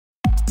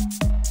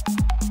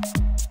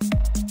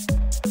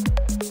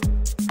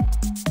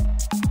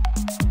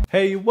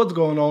Hey, what's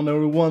going on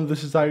everyone,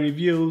 this is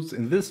iReviews.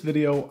 In this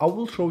video I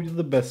will show you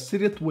the best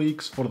Cydia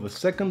tweaks for the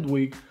second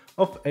week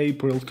of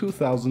April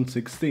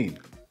 2016.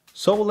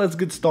 So let's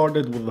get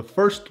started with the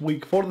first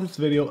tweak for this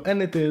video,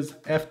 and it is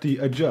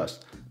FT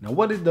Adjust. Now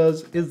what it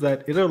does is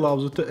that it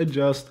allows you to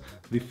adjust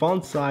the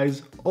font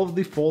size of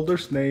the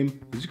folder's name.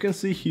 As you can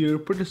see here,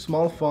 pretty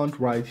small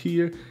font right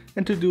here,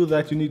 and to do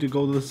that you need to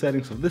go to the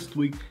settings of this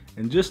tweak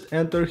and just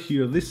enter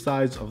here the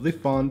size of the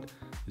font.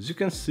 As you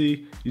can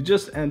see, you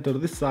just enter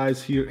the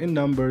size here in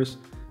numbers,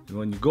 and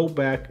when you go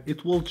back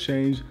it will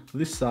change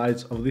the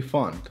size of the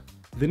font.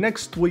 The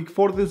next tweak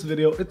for this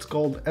video, it's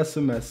called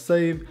SMS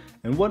Save,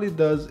 and what it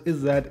does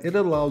is that it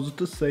allows you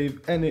to save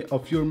any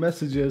of your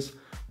messages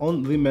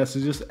on the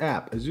Messages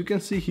app. As you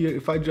can see here,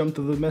 if I jump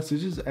to the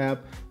Messages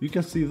app, you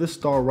can see the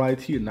star right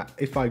here. Now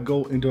if I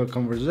go into a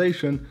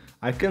conversation,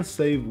 I can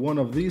save one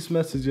of these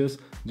messages.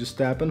 Just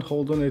tap and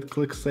hold on it,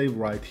 click save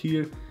right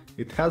here.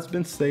 It has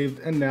been saved,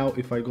 and now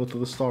if I go to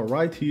the star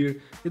right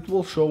here, it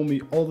will show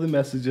me all the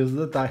messages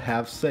that I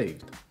have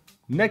saved.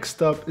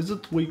 Next up is a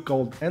tweak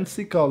called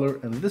NC Color,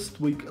 and this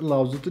tweak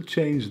allows you to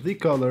change the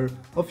color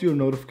of your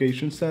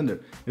notification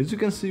sender. As you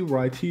can see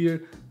right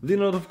here, the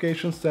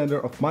notification sender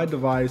of my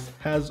device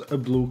has a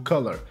blue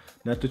color.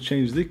 Now to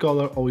change the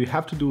color, all you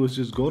have to do is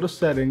just go to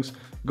settings,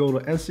 go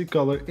to NC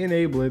Color,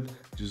 enable it,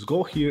 just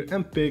go here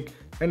and pick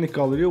any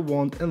color you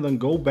want, and then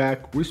go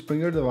back, respring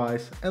your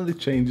device, and the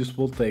changes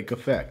will take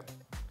effect.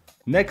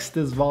 Next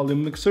is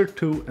Volume Mixer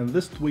 2, and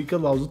this tweak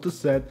allows you to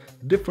set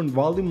different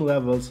volume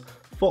levels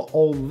for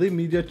all the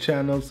media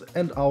channels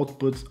and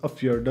outputs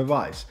of your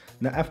device.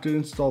 Now after you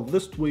install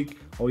this tweak,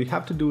 all you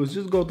have to do is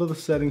just go to the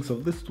settings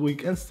of this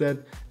tweak and set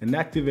an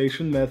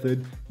activation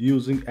method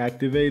using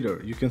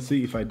Activator. You can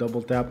see if I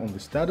double tap on the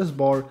status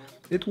bar,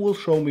 it will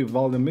show me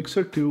Volume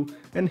Mixer 2,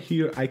 and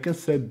here I can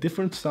set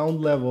different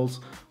sound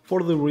levels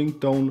for the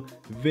ringtone,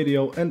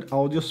 video and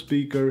audio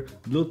speaker,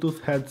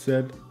 Bluetooth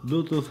headset,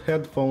 Bluetooth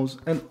headphones,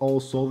 and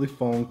also the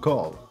phone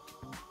call.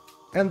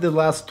 And the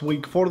last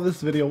tweak for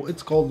this video,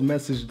 it's called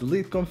Message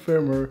Delete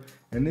Confirmer,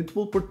 and it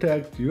will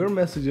protect your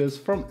messages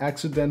from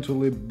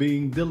accidentally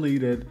being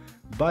deleted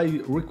by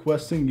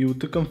requesting you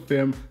to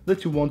confirm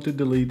that you want to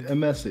delete a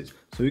message.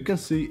 So you can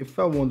see if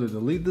I want to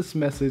delete this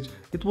message,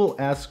 it will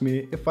ask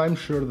me if I'm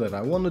sure that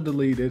I want to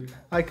delete it.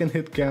 I can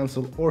hit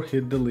cancel or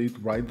hit delete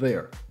right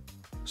there.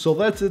 So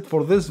that's it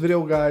for this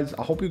video guys,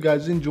 I hope you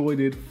guys enjoyed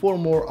it. For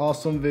more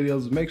awesome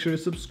videos, make sure you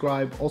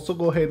subscribe. Also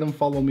go ahead and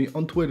follow me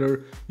on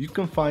Twitter. You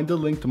can find the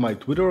link to my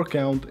Twitter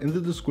account in the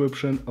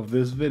description of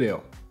this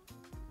video.